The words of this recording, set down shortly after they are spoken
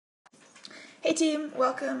Hey team,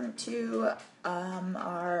 welcome to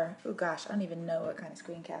oh gosh, I don't even know what kind of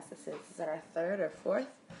screencast this is. Is that our third or fourth?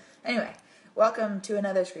 Anyway, welcome to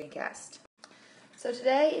another screencast. So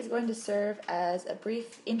today is going to serve as a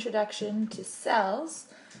brief introduction to cells,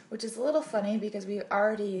 which is a little funny because we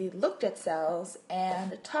already looked at cells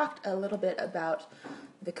and talked a little bit about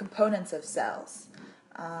the components of cells.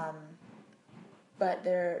 But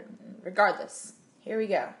regardless, here we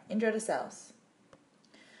go, intro to cells.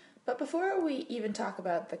 But before we even talk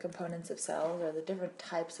about the components of cells or the different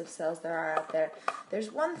types of cells there are out there,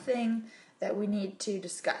 there's one thing that we need to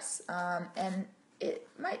discuss. And it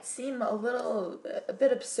might seem a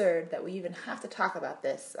bit absurd that we even have to talk about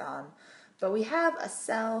this, but we have a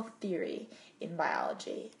cell theory in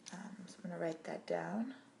biology. So I'm going to write that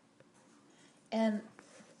down. And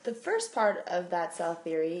the first part of that cell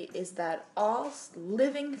theory is that all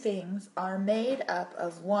living things are made up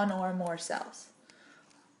of one or more cells.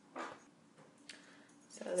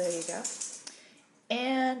 So there you go.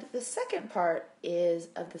 And the second part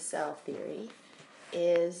of the cell theory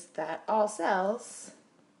is that all cells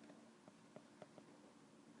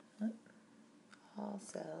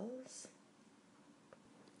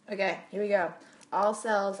okay, here we go. All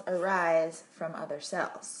cells arise from other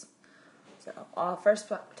cells. So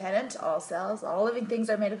first tenet, all living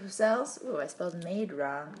things are made up of cells. Ooh, I spelled made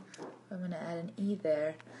wrong. I'm going to add an E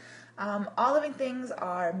there. All living things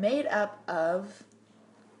are made up of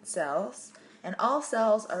cells, and all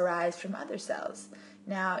cells arise from other cells.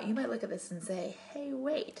 Now, you might look at this and say, hey,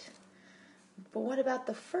 wait, but what about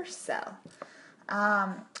the first cell?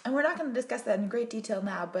 And we're not going to discuss that in great detail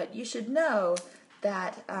now, but you should know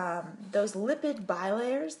that those lipid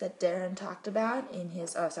bilayers that Darren talked about in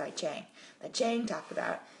his, Chang talked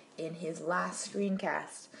about in his last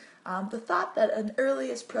screencast, the thought that an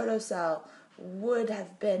earliest protocell would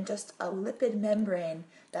have been just a lipid membrane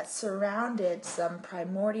that surrounded some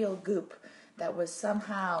primordial goop that was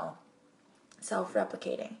somehow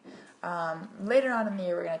self-replicating. Later on in the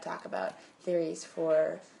year, we're going to talk about theories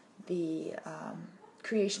for the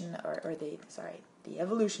creation or the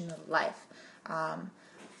evolution of life,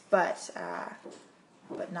 but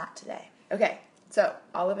not today. Okay, so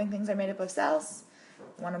all living things are made up of cells,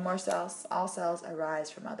 one or more cells. All cells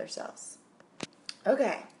arise from other cells.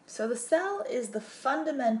 Okay, so the cell is the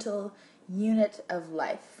fundamental unit of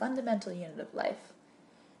life.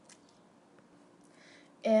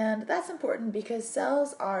 And that's important because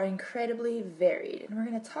cells are incredibly varied. And we're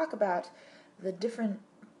going to talk about the different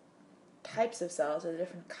types of cells or the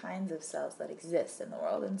different kinds of cells that exist in the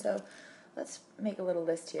world. And so let's make a little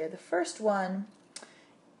list here. The first one,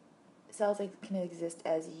 cells can exist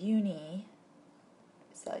as unicellular,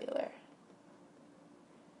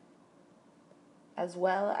 as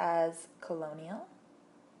well as colonial,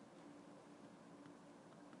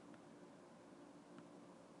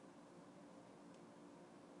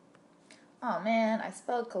 oh man, I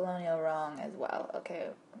spelled colonial wrong as well. Okay,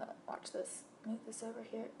 watch this. Move this over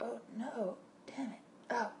here. Oh no, damn it.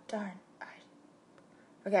 Oh, darn. Alright.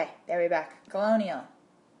 Okay, there we're back. Colonial.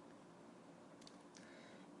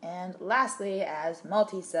 And lastly, as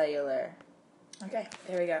multicellular. Okay,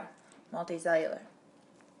 there we go. Multicellular.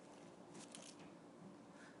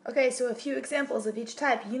 Okay, so a few examples of each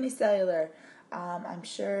type. Unicellular. I'm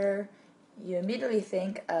sure you immediately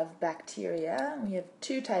think of bacteria. We have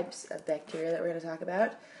two types of bacteria that we're going to talk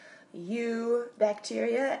about.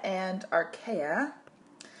 Eubacteria and archaea,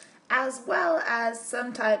 as well as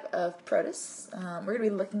some type of protists. We're going to be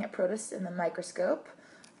looking at protists in the microscope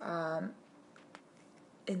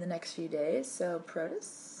in the next few days. So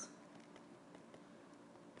protists.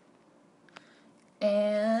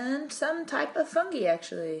 And some type of fungi,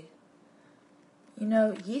 actually. You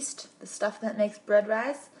know, yeast, the stuff that makes bread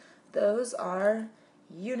rise, those are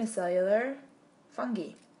unicellular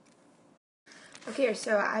fungi. Okay,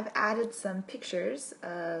 so I've added some pictures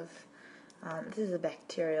of, this is a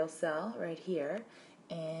bacterial cell right here,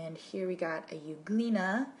 and here we got a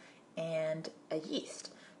euglena and a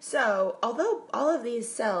yeast. So, although all of these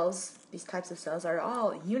cells, these types of cells, are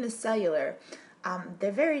all unicellular,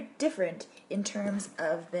 they're very different in terms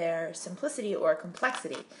of their simplicity or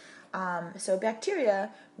complexity. So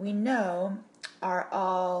bacteria, we know, are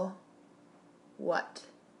all what?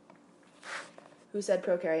 Who said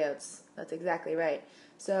prokaryotes? That's exactly right.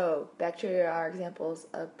 So bacteria are examples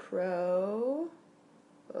of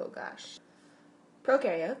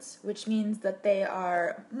prokaryotes, which means that they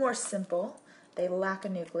are more simple. They lack a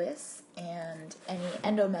nucleus and any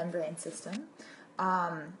endomembrane system.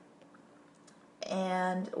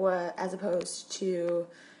 As opposed to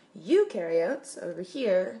eukaryotes over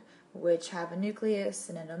here, which have a nucleus,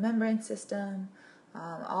 an endomembrane system,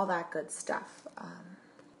 all that good stuff.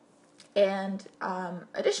 And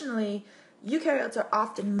additionally, eukaryotes are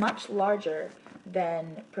often much larger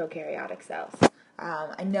than prokaryotic cells.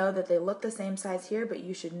 I know that they look the same size here, but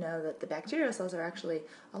you should know that the bacterial cells are actually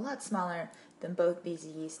a lot smaller than both these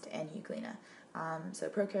yeast and euglena. So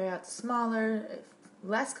prokaryotes smaller,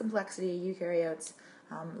 less complexity, eukaryotes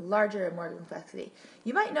larger and more complexity.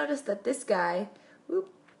 You might notice that this guy,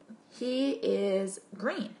 he is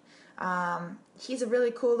green. He's a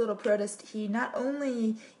really cool little protist. He not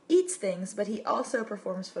only eats things, but he also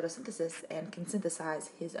performs photosynthesis and can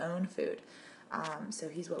synthesize his own food. So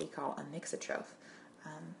he's what we call a mixotroph.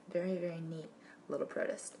 Very, very neat little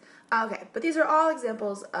protist. Okay, but these are all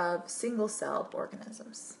examples of single-celled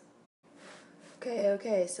organisms.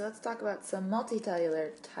 Okay, so let's talk about some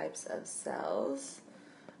multicellular types of cells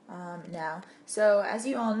now. So as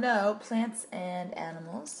you all know, plants and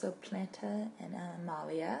animals, so planta and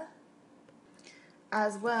animalia,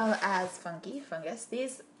 as well as fungus,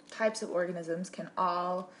 these types of organisms can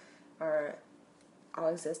all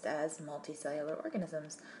exist as multicellular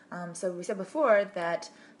organisms. So we said before that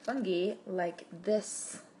fungi, like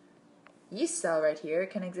this yeast cell right here,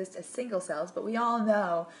 can exist as single cells, but we all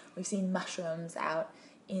know, we've seen mushrooms out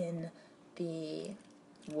in the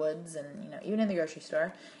woods and even in the grocery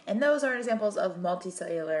store, and those are examples of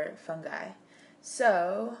multicellular fungi.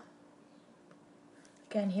 So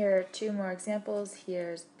again, here are two more examples.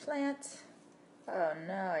 Here's plant. Oh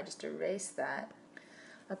no, I just erased that.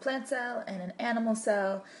 A plant cell and an animal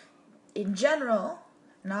cell. In general,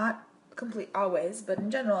 not complete always, but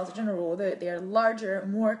in general, as a general rule, they are larger,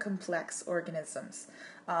 more complex organisms.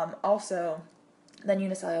 Also than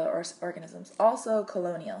unicellular organisms, also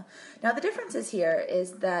colonial. Now the differences here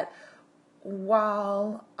is that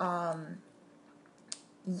while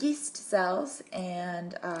yeast cells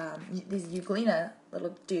and these euglena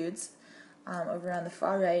little dudes over on the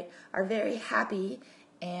far right are very happy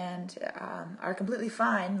and are completely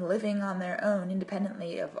fine living on their own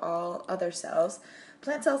independently of all other cells,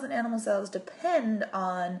 plant cells and animal cells depend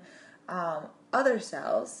on other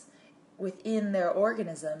cells within their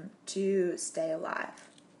organism to stay alive.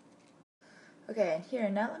 Okay, and here,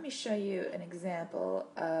 now let me show you an example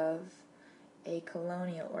of a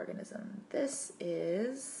colonial organism. This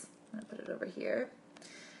is, I'm going to put it over here.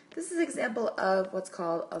 This is an example of what's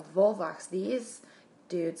called a volvox. These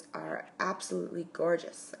dudes are absolutely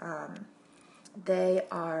gorgeous. They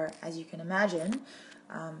are, as you can imagine,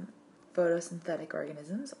 photosynthetic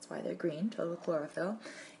organisms. That's why they're green, total chlorophyll.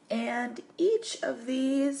 And each of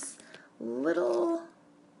these little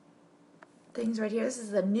things right here, this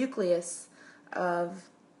is the nucleus of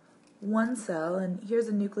one cell, and here's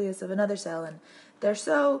the nucleus of another cell, and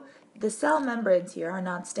the cell membranes here are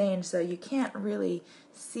not stained, so you can't really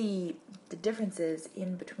see the differences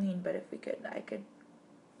in between, but if we could, I could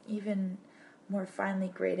even more finely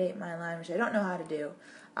gradate my line, which I don't know how to do.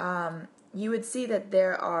 You would see that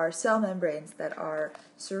there are cell membranes that are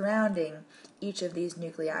surrounding each of these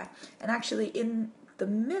nuclei. And actually in the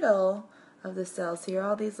middle of the cells here,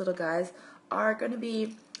 all these little guys are going to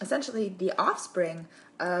be essentially the offspring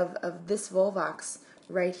of this volvox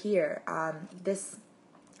right here. This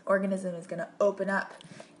organism is going to open up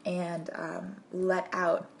and let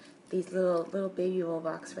out these little baby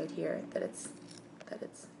volvox right here that it's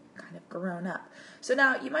kind of grown up. So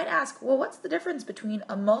now you might ask, well, what's the difference between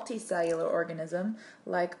a multicellular organism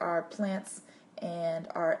like our plants and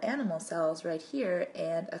our animal cells right here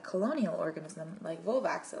and a colonial organism like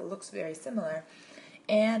volvox? It looks very similar.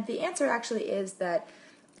 And the answer actually is that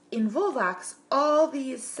in volvox, all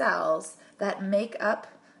these cells that make up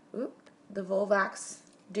the volvox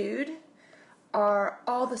dude are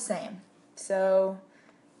all the same. So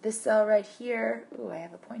this cell right here, I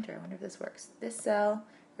have a pointer, I wonder if this works. This cell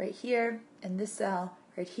right here, and this cell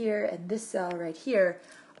right here, and this cell right here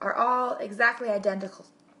are all exactly identical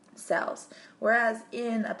cells. Whereas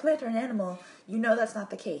in a plant or an animal, you know that's not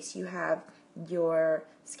the case. You have your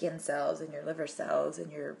skin cells and your liver cells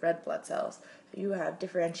and your red blood cells. You have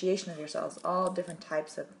differentiation of your cells, all different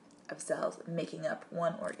types of cells making up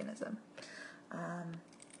one organism.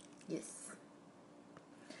 Yes.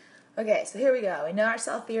 Okay, so here we go. We know our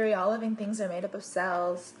cell theory. All living things are made up of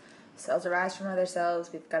cells. Cells arise from other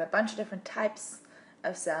cells. We've got a bunch of different types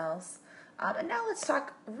of cells. And now let's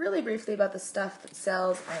talk really briefly about the stuff that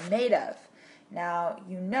cells are made of. Now,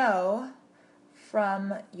 you know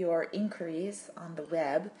from your inquiries on the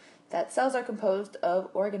web that cells are composed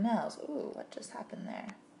of organelles. Ooh, what just happened there?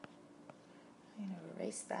 I'm going to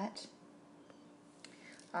erase that.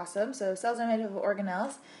 Awesome. So cells are made up of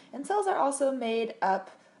organelles, and cells are also made up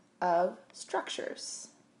of structures.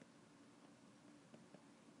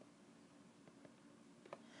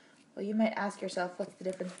 Well, you might ask yourself, what's the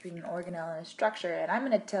difference between an organelle and a structure? And I'm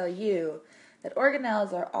going to tell you that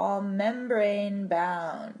organelles are all membrane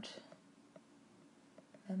bound.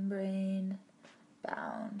 Membrane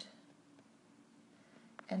bound.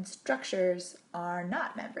 And structures are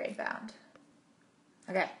not membrane bound.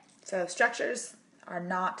 Okay, so structures are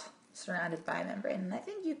not surrounded by a membrane. And I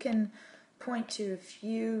think you can point to a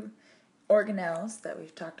few organelles that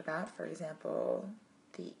we've talked about. For example,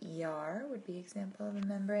 the ER would be an example of a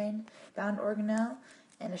membrane-bound organelle,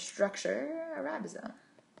 and a structure, a ribosome.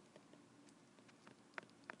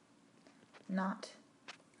 Not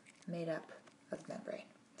made up of membrane.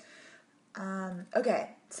 Okay,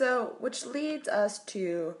 so which leads us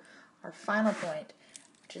to our final point,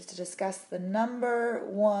 which is to discuss the number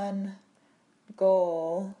one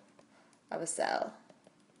goal of a cell.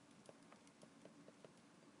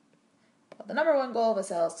 Well, the number one goal of a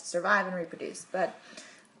cell is to survive and reproduce, but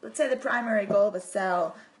let's say the primary goal of a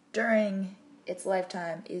cell during its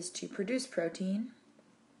lifetime is to produce protein.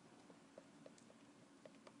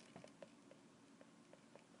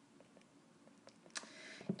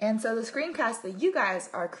 And so the screencast that you guys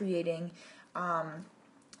are creating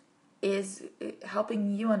is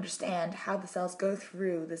helping you understand how the cells go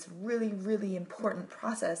through this really, really important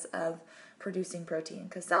process of producing protein.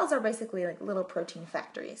 Because cells are basically like little protein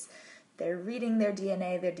factories. They're reading their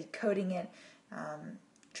DNA, they're decoding it,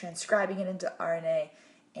 transcribing it into RNA,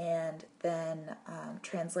 and then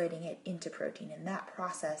translating it into protein. And that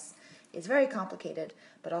process is very complicated,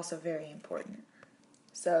 but also very important.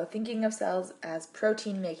 So thinking of cells as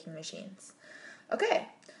protein-making machines. Okay,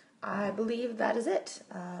 I believe that is it.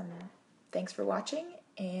 Thanks for watching,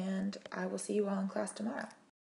 and I will see you all in class tomorrow.